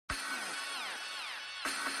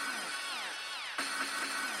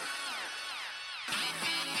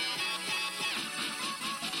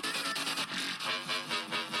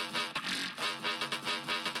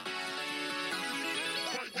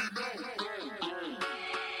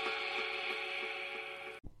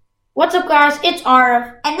What's up, guys? It's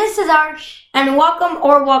Arav. And this is Arsh. And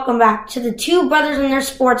welcome back to the Two Brothers and Their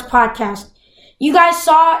Sports podcast. You guys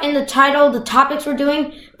saw in the title the topics we're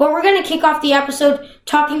doing, but we're going to kick off the episode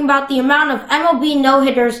talking about the amount of MLB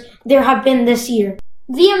no-hitters there have been this year.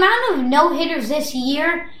 The amount of no-hitters this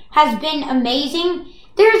year has been amazing.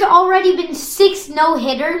 There's already been 6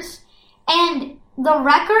 no-hitters, and the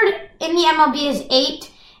record in the MLB is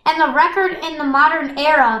 8, and the record in the modern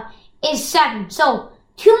era is 7. So,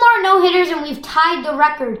 2 more no-hitters and we've tied the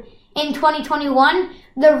record in 2021.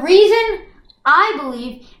 The reason, I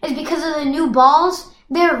believe, is because of the new balls.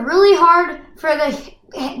 They're really hard for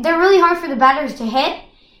the batters to hit.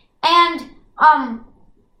 And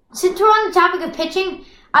since we're on the topic of pitching,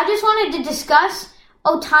 I just wanted to discuss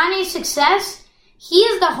Ohtani's success. He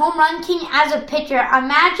is the home run king as a pitcher.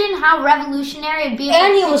 Imagine how revolutionary it would be if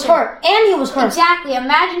And he was hurt. Exactly.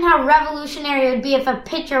 Imagine how revolutionary it would be if a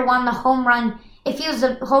pitcher won the home run. If he was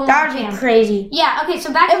a home run champ. That would be crazy. Yeah, okay,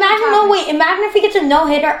 so back to the topic. Imagine if he gets a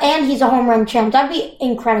no-hitter and he's a home run champ. That'd be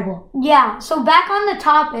incredible. Yeah, so back on the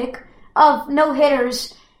topic of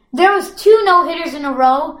no-hitters, there was 2 no-hitters in a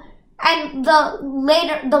row, and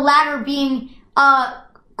the latter being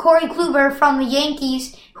Corey Kluber from the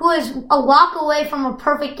Yankees, who is a walk away from a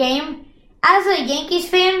perfect game. As a Yankees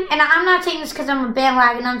fan, and I'm not saying this because I'm a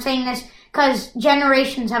bandwagon, I'm saying this because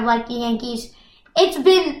generations have liked the Yankees, it's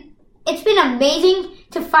been amazing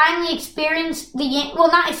to finally experience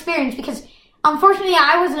not experience, because unfortunately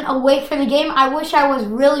I wasn't awake for the game. I wish I was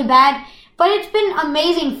really bad. But it's been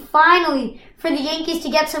amazing finally for the Yankees to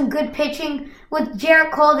get some good pitching with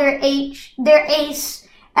Jarrett Cole, their ace,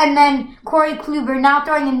 and then Corey Kluber now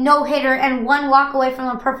throwing a no-hitter and 1 walk away from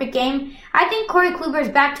a perfect game. I think Corey Kluber is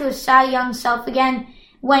back to his Cy Young self again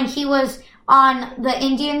when he was on the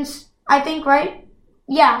Indians, I think, right?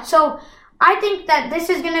 Yeah, so I think that this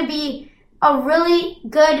is going to be a really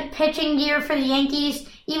good pitching year for the Yankees.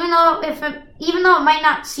 Even though it might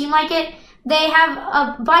not seem like it, they have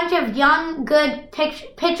a bunch of young, good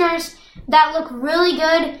pitchers that look really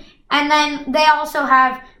good. And then they also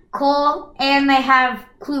have Cole and they have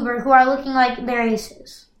Kluber, who are looking like their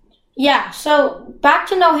aces. Yeah, so back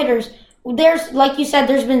to no-hitters. Like you said,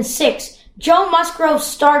 there's been 6. Joe Musgrove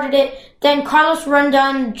started it, then Carlos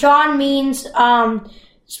Rondon, John Means,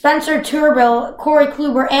 Spencer Turnbull, Corey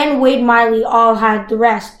Kluber, and Wade Miley all had the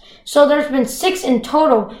rest. So there's been 6 in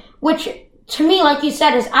total, which to me, like you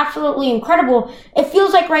said, is absolutely incredible. It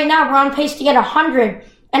feels like right now we're on pace to get 100.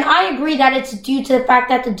 And I agree that it's due to the fact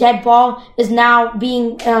that the dead ball is now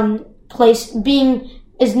being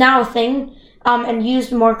is now a thing, and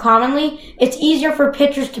used more commonly. It's easier for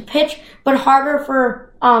pitchers to pitch, but harder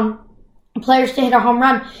for players to hit a home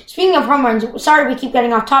run. Speaking of home runs, sorry we keep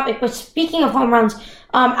getting off topic, but speaking of home runs,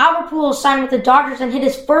 Albert Pujols signed with the Dodgers and hit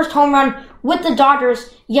his first home run with the Dodgers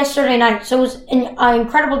yesterday night. So it was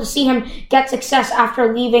incredible to see him get success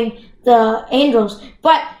after leaving the Angels.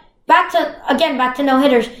 But back to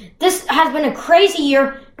no-hitters. This has been a crazy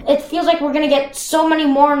year. It feels like we're going to get so many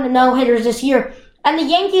more no-hitters this year. And the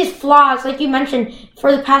Yankees' flaws, like you mentioned,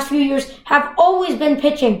 for the past few years have always been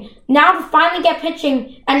pitching. Now to finally get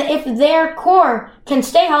pitching, and if their core can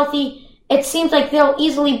stay healthy, it seems like they'll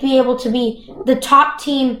easily be able to be the top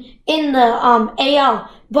team in the AL.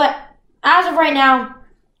 But as of right now,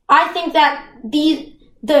 I think that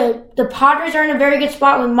the Padres are in a very good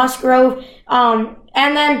spot with Musgrove. And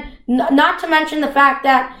then not to mention the fact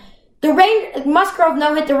that Musgrove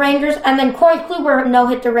no-hit the Rangers, and then Corey Kluber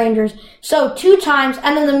no-hit the Rangers. So 2 times,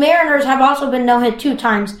 and then the Mariners have also been no-hit 2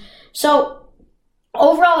 times. So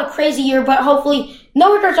overall a crazy year, but hopefully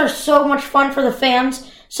no-hitters are so much fun for the fans.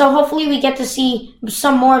 So hopefully we get to see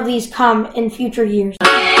some more of these come in future years.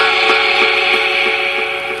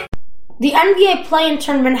 The NBA play-in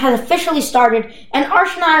tournament has officially started, and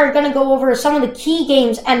Arsh and I are going to go over some of the key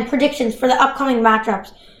games and predictions for the upcoming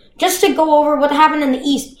matchups. Just to go over what happened in the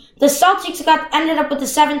East, the Celtics ended up with the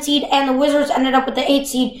 7th seed, and the Wizards ended up with the 8th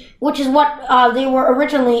seed, which is what they were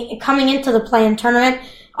originally coming into the play-in tournament.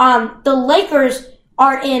 The Lakers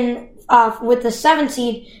are in with the 7th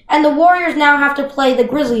seed, and the Warriors now have to play the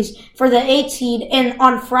Grizzlies for the 8th seed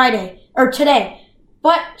on Friday, or today.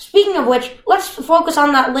 But speaking of which, let's focus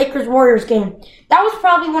on that Lakers-Warriors game. That was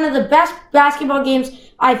probably one of the best basketball games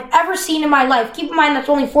I've ever seen in my life. Keep in mind that's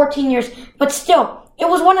only 14 years, but still, it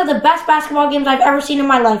was one of the best basketball games I've ever seen in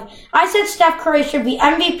my life. I said Steph Curry should be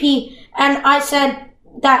MVP, and I said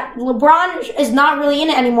that LeBron is not really in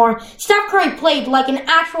it anymore. Steph Curry played like an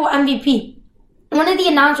actual MVP. One of the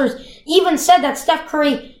announcers even said that Steph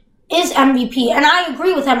Curry is MVP, and I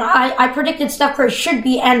agree with him. I predicted Steph Curry should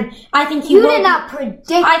be, and I think he You will did be. not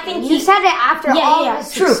predict I think you said it after all the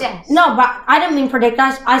true. success. No, but I didn't mean predict.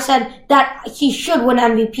 I said that he should win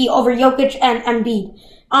MVP over Jokic and Embiid.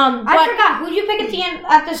 I forgot. Who'd you pick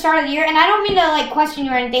at the start of the year? And I don't mean to question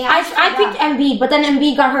you or anything. I picked Embiid, but then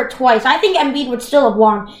Embiid got hurt twice. I think Embiid would still have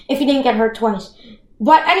won if he didn't get hurt twice.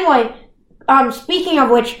 But anyway, speaking of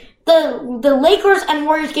which, the Lakers and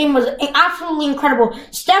Warriors game was absolutely incredible.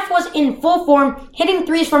 Steph was in full form, hitting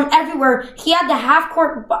threes from everywhere. He had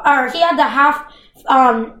before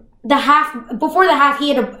the half, he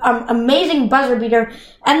had an amazing buzzer beater.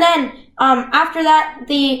 And then, after that,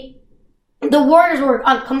 the Warriors were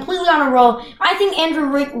completely on a roll. I think Andrew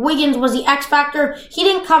Wiggins was the X factor. He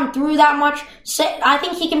didn't come through that much. I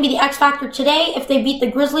think he can be the X factor today if they beat the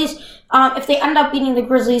Grizzlies, if they end up beating the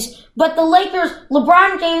Grizzlies. But the Lakers,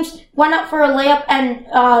 LeBron James went up for a layup and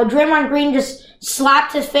Draymond Green just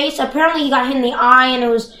slapped his face. Apparently he got hit in the eye and it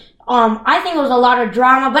was, I think it was a lot of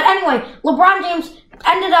drama. But anyway, LeBron James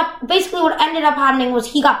what ended up happening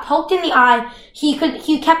was he got poked in the eye. He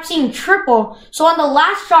kept seeing triple. So on the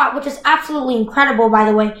last shot, which is absolutely incredible, by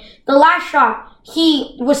the way, the last shot,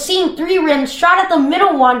 he was seeing 3 rims, shot at the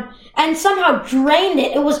middle one, and somehow drained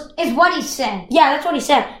it. Is what he said. Yeah, that's what he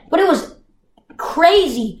said. But it was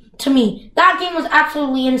crazy to me. That game was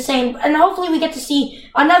absolutely insane. And hopefully we get to see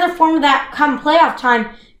another form of that come playoff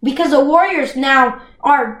time, because the Warriors now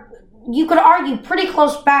are, you could argue, pretty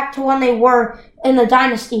close back to when they were in the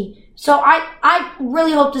dynasty. So I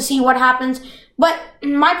really hope to see what happens. But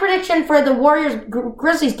my prediction for the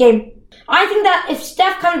Warriors-Grizzlies game, I think that if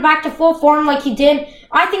Steph comes back to full form like he did,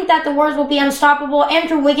 I think that the Warriors will be unstoppable.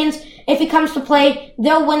 Andrew Wiggins, if he comes to play,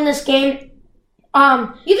 they'll win this game.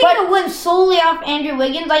 You think they'll win solely off Andrew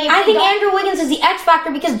Wiggins? I think Andrew Wiggins is the X factor,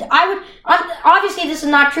 because obviously this is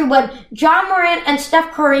not true, but John Morant and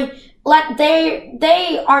Steph Curry,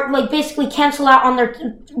 they are basically cancel out on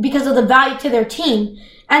because of the value to their team.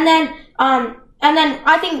 And then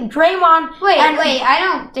I think Draymond. Wait, I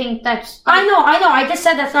don't think that's. I know. I just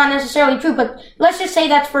said that's not necessarily true, but let's just say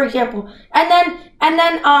that's for example. And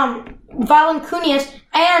then Valanciunas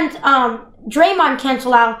and Draymond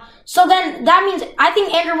cancel out. So then that means I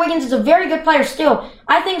think Andrew Wiggins is a very good player still.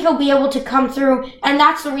 I think he'll be able to come through, and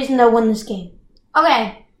that's the reason they'll win this game.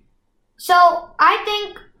 Okay. So I'm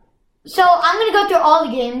going to go through all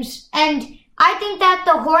the games, and I think that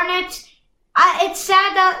the Hornets, it's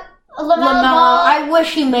sad that LaMelo Ball, I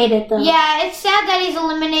wish he made it, though. Yeah, it's sad that he's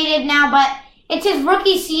eliminated now, but it's his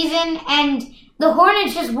rookie season, and the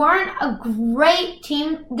Hornets just weren't a great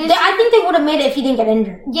team this year. I think they would have made it if he didn't get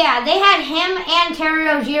injured. Yeah, they had him and Terry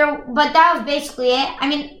Rozier, but that was basically it. I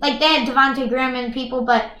mean, they had Devontae Graham and people,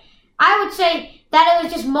 but I would say that it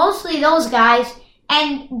was just mostly those guys.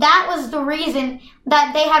 And that was the reason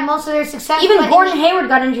that they had most of their success. Even Gordon Hayward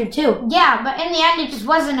got injured too. Yeah, but in the end, it just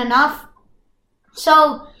wasn't enough.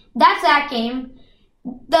 So that's that game.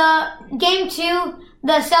 The game 2,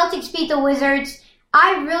 the Celtics beat the Wizards.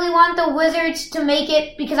 I really want the Wizards to make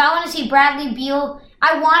it because I want to see Bradley Beal.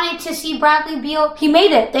 I wanted to see Bradley Beal. He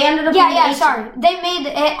made it. They ended up. They made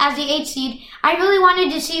it as the 8th seed. I really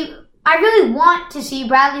want to see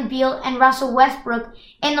Bradley Beal and Russell Westbrook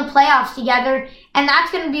in the playoffs together, and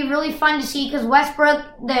that's going to be really fun to see because Westbrook,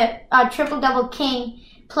 the triple-double king,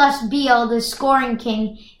 plus Beal, the scoring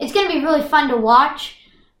king, it's going to be really fun to watch.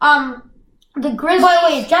 The Grizzlies... By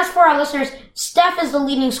the way, just for our listeners, Steph is the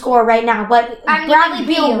leading scorer right now, but Bradley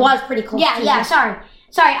Beal was pretty close. Yeah, sorry,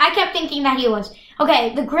 I kept thinking that he was.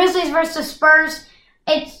 Okay, the Grizzlies versus Spurs,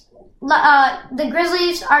 the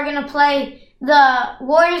Grizzlies are going to play the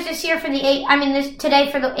Warriors this year for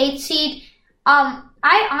today for the 8th seed.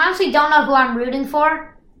 I honestly don't know who I'm rooting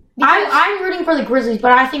for. I'm rooting for the Grizzlies,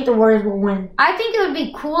 but I think the Warriors will win. I think it would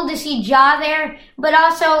be cool to see Ja there, but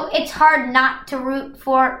also it's hard not to root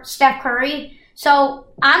for Steph Curry. So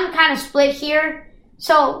I'm kind of split here.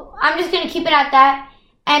 So I'm just going to keep it at that.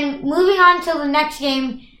 And moving on to the next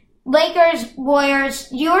game, Lakers, Warriors.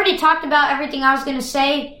 You already talked about everything I was going to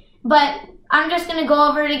say, but I'm just going to go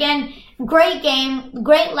over it again. Great game,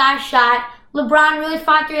 great last shot. LeBron really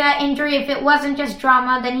fought through that injury. If it wasn't just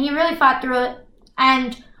drama, then he really fought through it.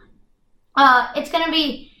 And it's gonna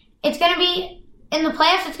be in the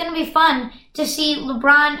playoffs. It's gonna be fun to see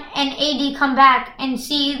LeBron and AD come back and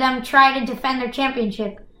see them try to defend their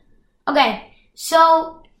championship. Okay,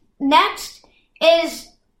 so next is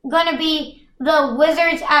gonna be the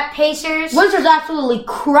Wizards at Pacers. Wizards absolutely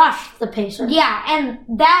crushed the Pacers. Yeah, and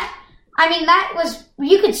that was,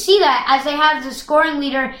 you could see that as they have the scoring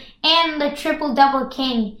leader and the triple-double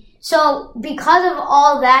king. So because of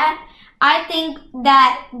all that, I think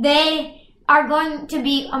that they are going to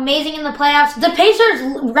be amazing in the playoffs. The Pacers,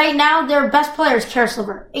 right now, their best player is Karis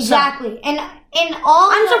LeVert. Exactly. And in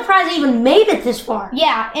all I'm surprised they even made it this far.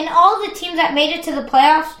 Yeah, in all the teams that made it to the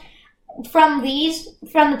playoffs from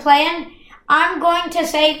the play-in, I'm going to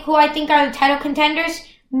say who I think are the title contenders.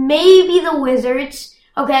 Maybe the Wizards,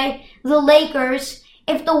 okay? The Lakers.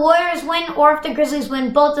 If the Warriors win or if the Grizzlies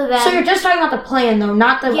win, both of them. So you're just talking about the play-in, though,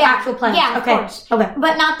 not the actual play-in. Yeah, of course. Okay.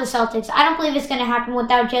 But not the Celtics. I don't believe it's going to happen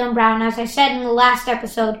without Jaylen Brown, as I said in the last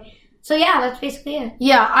episode. So yeah, that's basically it.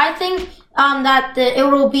 Yeah, I think that it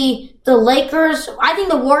will be the Lakers. I think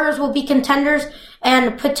the Warriors will be contenders,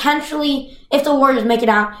 and potentially, if the Warriors make it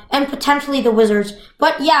out, and potentially the Wizards.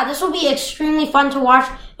 But yeah, this will be extremely fun to watch,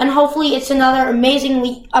 and hopefully it's another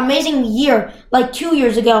amazing year, like 2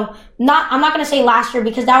 years ago. I'm not going to say last year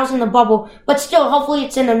because that was in the bubble, but still, hopefully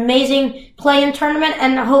it's an amazing play-in tournament,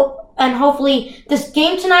 and hopefully this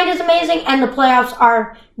game tonight is amazing, and the playoffs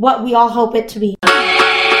are what we all hope it to be.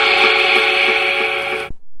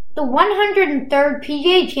 The 103rd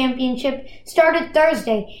PGA Championship started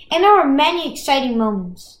Thursday, and there were many exciting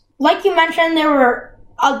moments. Like you mentioned,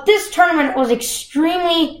 this tournament was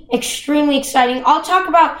extremely exciting. I'll talk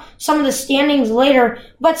about some of the standings later,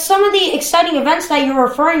 but some of the exciting events that you're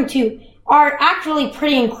referring to are actually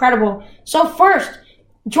pretty incredible. So first,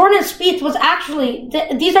 Jordan Spieth was actually,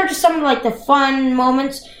 these are just some of like the fun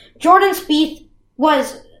moments. Jordan Spieth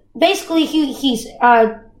was basically, he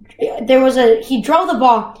drove the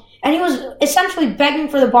ball, and he was essentially begging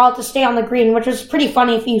for the ball to stay on the green, which was pretty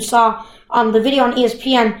funny if you saw the video on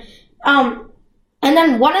ESPN. And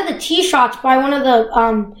then one of the tee shots by one of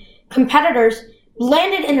the competitors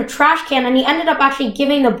landed in a trash can, and he ended up actually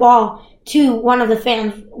giving the ball to one of the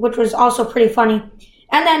fans, which was also pretty funny.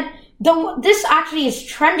 And then this actually is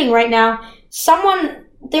trending right now.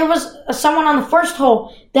 There was someone on the first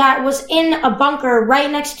hole that was in a bunker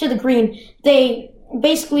right next to the green. They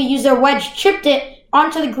basically used their wedge, chipped it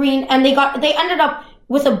onto the green, and they ended up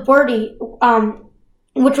with a birdie,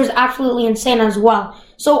 which was absolutely insane as well.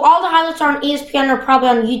 So all the highlights are on ESPN or probably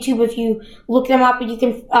on YouTube if you look them up and you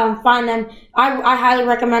can find them. I highly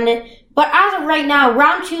recommend it. But as of right now,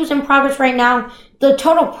 round 2 is in progress right now. The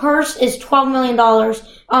total purse is $12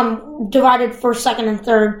 million, divided for second and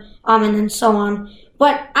third, and then so on.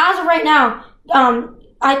 But as of right now,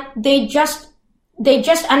 they just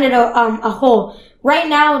ended a hole. Right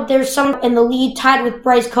now, there's someone in the lead tied with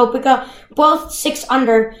Bryce Koepka, both 6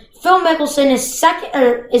 under. Phil Mickelson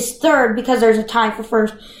is third because there's a tie for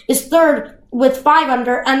first. Is third with 5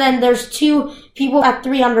 under, and then there's 2 people at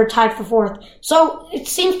 3 under tied for fourth. So it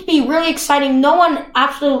seems to be really exciting. No one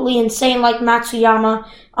absolutely insane like Matsuyama,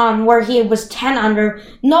 where he was 10 under.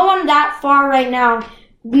 No one that far right now.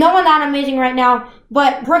 No one that amazing right now.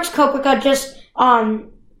 But Brooks Koepka just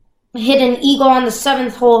hit an eagle on the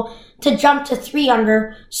 7th hole to jump to 3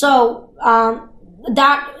 under. So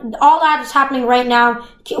all that is happening right now.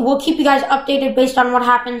 We'll keep you guys updated based on what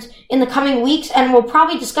happens in the coming weeks, and we'll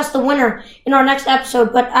probably discuss the winner in our next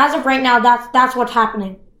episode. But as of right now, that's what's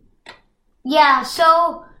happening. Yeah,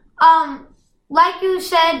 so like you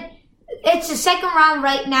said, it's the second round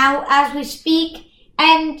right now as we speak,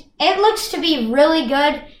 and it looks to be really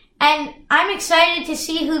good, and I'm excited to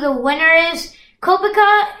see who the winner is.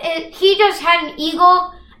 Koepka, he just had an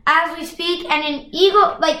eagle as we speak, and an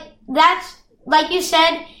eagle, like you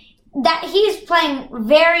said, that he's playing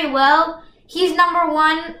very well. He's number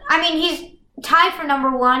 1. He's tied for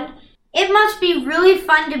number 1. It must be really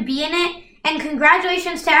fun to be in it, and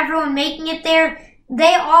congratulations to everyone making it there.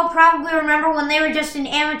 They all probably remember when they were just an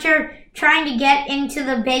amateur trying to get into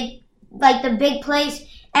the big place,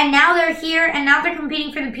 and now they're here, and now they're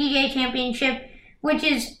competing for the PGA Championship, which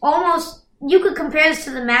is almost, you could compare this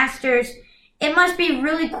to the Masters. It must be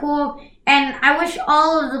really cool, and I wish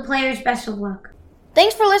all of the players best of luck.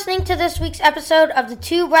 Thanks for listening to this week's episode of the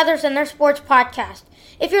Two Brothers and Their Sports podcast.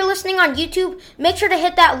 If you're listening on YouTube, make sure to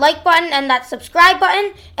hit that like button and that subscribe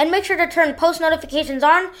button, and make sure to turn post notifications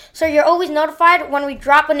on so you're always notified when we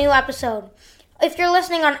drop a new episode. If you're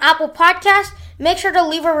listening on Apple Podcasts, make sure to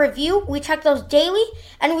leave a review. We check those daily,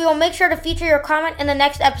 and we will make sure to feature your comment in the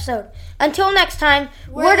next episode. Until next time,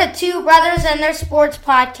 we're the Two Brothers and Their Sports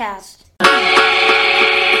podcast.